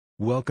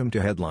Welcome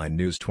to Headline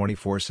News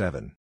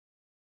 24/7.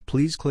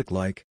 Please click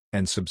like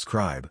and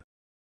subscribe.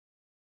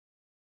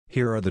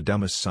 Here are the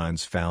dumbest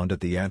signs found at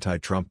the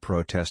anti-Trump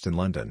protest in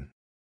London.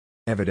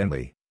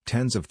 Evidently,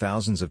 tens of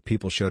thousands of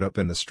people showed up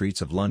in the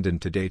streets of London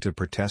today to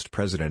protest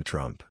President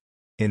Trump.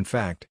 In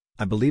fact,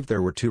 I believe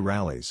there were two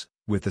rallies,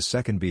 with the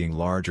second being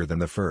larger than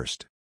the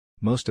first.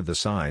 Most of the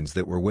signs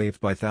that were waved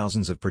by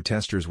thousands of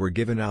protesters were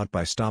given out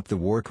by Stop the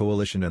War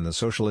Coalition and the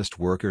Socialist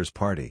Workers'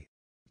 Party.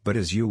 But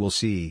as you will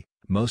see,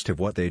 most of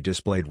what they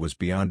displayed was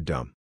beyond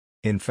dumb.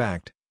 In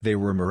fact, they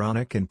were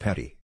moronic and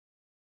petty.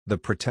 The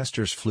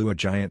protesters flew a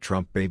giant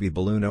Trump baby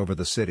balloon over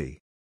the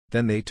city.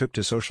 Then they took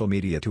to social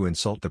media to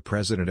insult the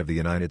President of the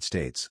United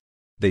States.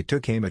 They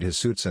took aim at his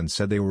suits and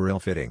said they were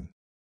ill-fitting.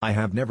 I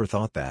have never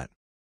thought that.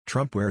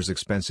 Trump wears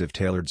expensive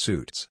tailored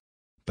suits.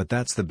 But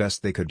that's the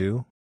best they could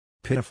do?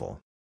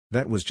 Pitiful.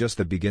 That was just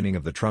the beginning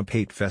of the Trump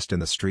hate fest in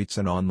the streets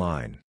and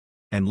online.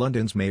 And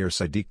London's Mayor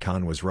Sadiq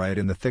Khan was right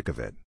in the thick of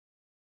it.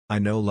 I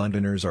know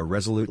Londoners are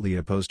resolutely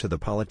opposed to the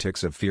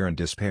politics of fear and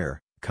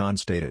despair, Khan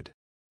stated.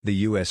 The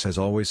US has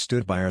always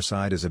stood by our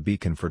side as a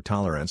beacon for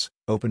tolerance,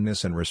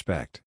 openness and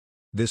respect.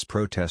 This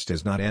protest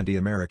is not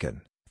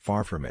anti-American,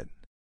 far from it.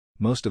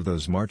 Most of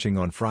those marching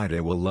on Friday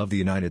will love the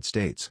United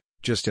States,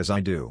 just as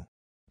I do.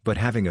 But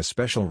having a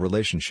special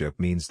relationship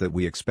means that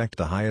we expect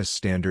the highest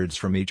standards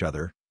from each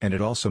other, and it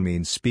also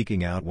means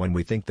speaking out when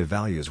we think the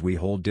values we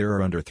hold dear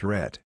are under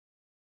threat.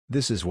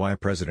 This is why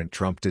President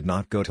Trump did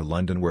not go to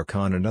London, where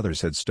Khan and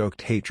others had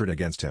stoked hatred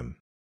against him.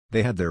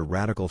 They had their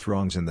radical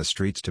throngs in the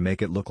streets to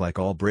make it look like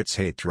all Brits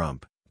hate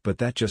Trump, but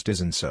that just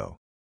isn't so.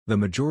 The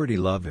majority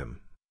love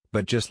him.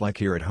 But just like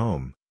here at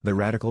home, the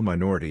radical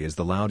minority is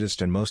the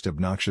loudest and most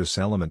obnoxious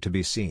element to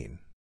be seen.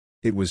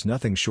 It was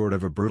nothing short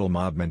of a brutal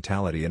mob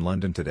mentality in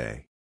London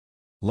today.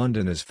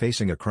 London is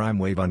facing a crime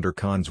wave under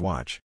Khan's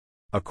watch.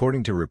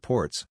 According to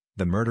reports,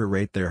 the murder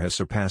rate there has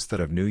surpassed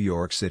that of New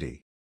York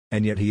City.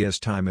 And yet he has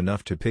time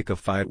enough to pick a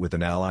fight with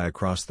an ally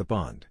across the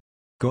pond.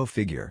 Go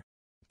figure.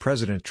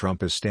 President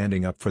Trump is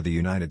standing up for the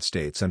United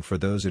States and for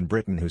those in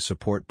Britain who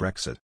support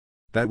Brexit.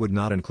 That would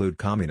not include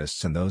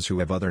communists and those who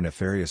have other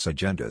nefarious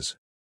agendas.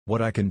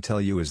 What I can tell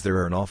you is there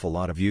are an awful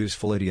lot of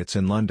useful idiots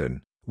in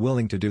London,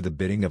 willing to do the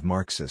bidding of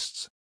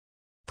Marxists.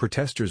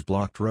 Protesters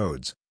blocked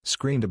roads,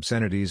 screamed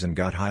obscenities and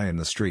got high in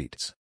the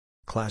streets.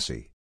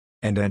 Classy.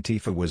 And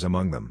Antifa was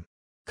among them.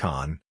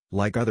 Khan,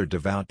 like other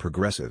devout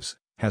progressives,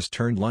 has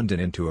turned London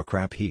into a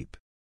crap heap.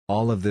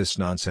 All of this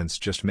nonsense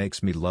just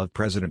makes me love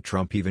President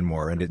Trump even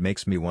more, and it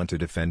makes me want to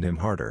defend him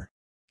harder.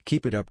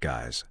 Keep it up,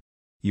 guys.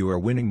 You are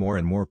winning more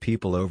and more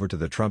people over to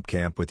the Trump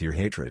camp with your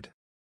hatred.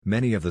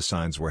 Many of the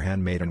signs were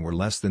handmade and were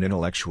less than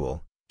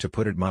intellectual, to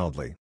put it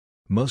mildly.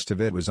 Most of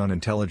it was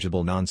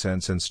unintelligible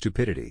nonsense and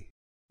stupidity.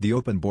 The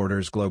open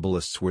borders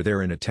globalists were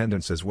there in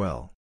attendance as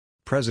well.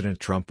 President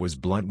Trump was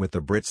blunt with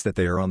the Brits that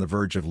they are on the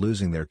verge of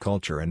losing their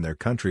culture and their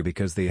country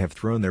because they have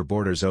thrown their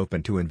borders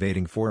open to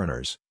invading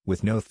foreigners,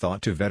 with no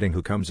thought to vetting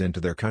who comes into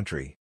their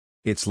country.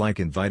 It's like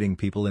inviting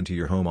people into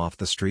your home off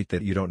the street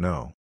that you don't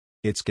know.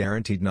 It's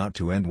guaranteed not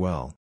to end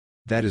well.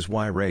 That is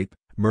why rape,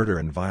 murder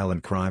and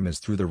violent crime is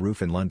through the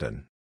roof in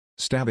London.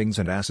 Stabbings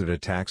and acid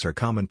attacks are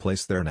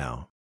commonplace there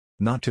now.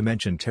 Not to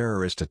mention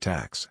terrorist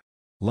attacks.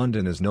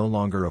 London is no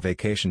longer a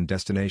vacation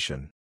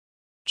destination.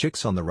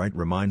 Chicks on the right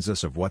reminds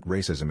us of what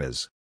racism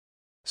is.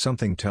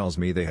 Something tells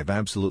me they have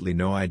absolutely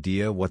no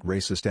idea what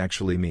racist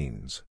actually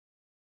means.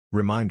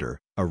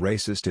 Reminder, a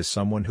racist is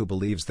someone who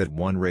believes that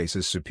one race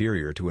is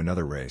superior to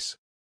another race.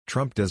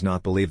 Trump does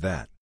not believe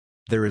that.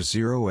 There is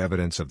zero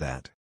evidence of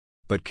that.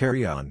 But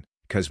carry on,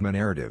 Cosmo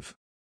narrative.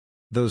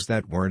 Those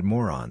that weren't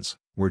morons,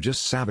 were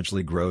just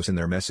savagely gross in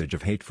their message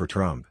of hate for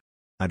Trump.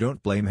 I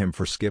don't blame him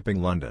for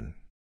skipping London.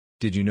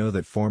 Did you know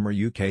that former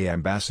UK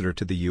ambassador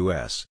to the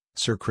US,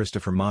 Sir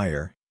Christopher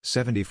Meyer,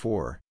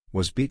 74,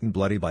 was beaten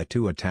bloody by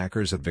two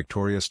attackers at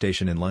Victoria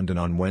Station in London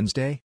on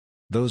Wednesday?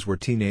 Those were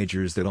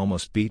teenagers that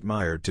almost beat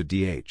Meyer to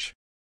DH.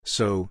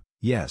 So,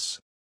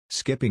 yes,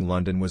 skipping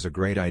London was a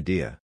great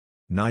idea.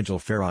 Nigel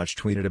Farage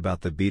tweeted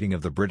about the beating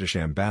of the British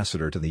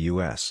ambassador to the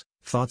US,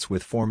 thoughts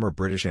with former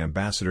British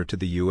ambassador to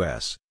the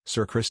US,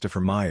 Sir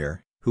Christopher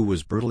Meyer, who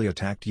was brutally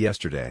attacked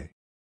yesterday.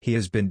 He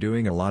has been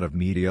doing a lot of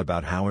media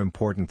about how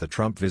important the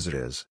Trump visit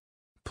is.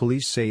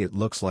 Police say it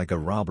looks like a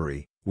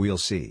robbery, we'll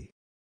see.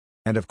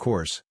 And of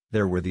course,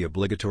 there were the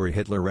obligatory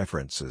Hitler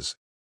references.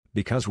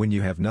 Because when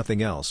you have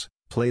nothing else,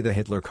 play the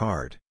Hitler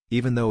card,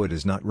 even though it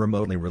is not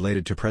remotely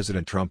related to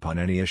President Trump on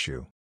any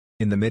issue.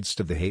 In the midst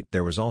of the hate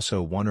there was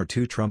also one or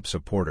two Trump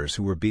supporters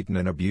who were beaten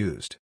and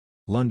abused.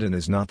 London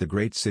is not the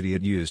great city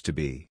it used to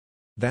be.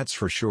 That's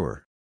for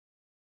sure.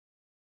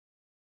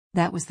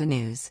 That was the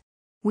news.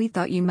 We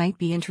thought you might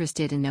be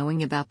interested in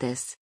knowing about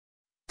this.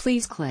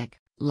 Please click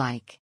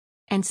like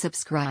and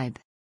subscribe.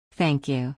 Thank you.